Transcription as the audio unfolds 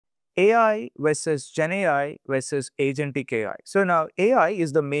AI versus Gen AI versus Agentic AI. So now AI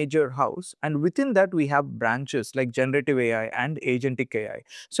is the major house, and within that we have branches like Generative AI and Agentic AI.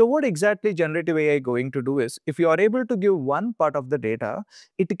 So what exactly Generative AI going to do is, if you are able to give one part of the data,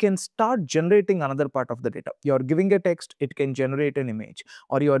 it can start generating another part of the data. You are giving a text, it can generate an image,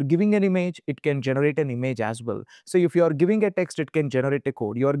 or you are giving an image, it can generate an image as well. So if you are giving a text, it can generate a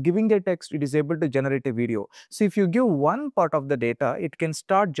code. You are giving a text, it is able to generate a video. So if you give one part of the data, it can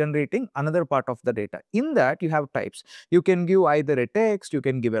start generating another part of the data. In that, you have types. You can give either a text, you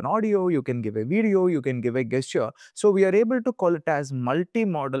can give an audio, you can give a video, you can give a gesture. So we are able to call it as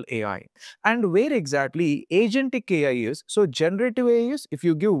multi-modal AI. And where exactly agentic AI is, so generative AI is, if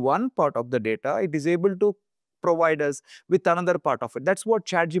you give one part of the data, it is able to provide us with another part of it. That's what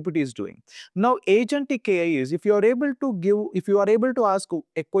ChatGPT is doing. Now, agentic AI is, if you are able to give, if you are able to ask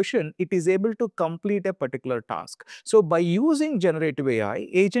a question, it is able to complete a particular task. So by using generative AI,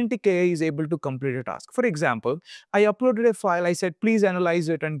 agentic AI is able to complete a task. For example, I uploaded a file, I said, please analyze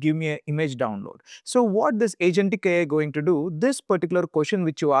it and give me an image download. So what this agentic AI going to do, this particular question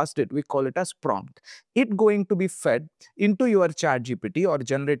which you asked it, we call it as prompt. It going to be fed into your ChatGPT or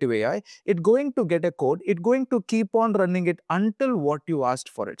generative AI. It going to get a code. It going to keep on running it until what you asked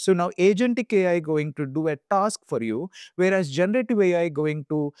for it. So now agentic AI going to do a task for you, whereas generative AI going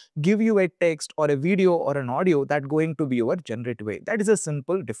to give you a text or a video or an audio that going to be your generative AI. That is a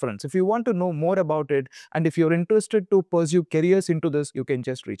simple difference. If you want to know more about it and if you're interested to pursue careers into this, you can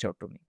just reach out to me.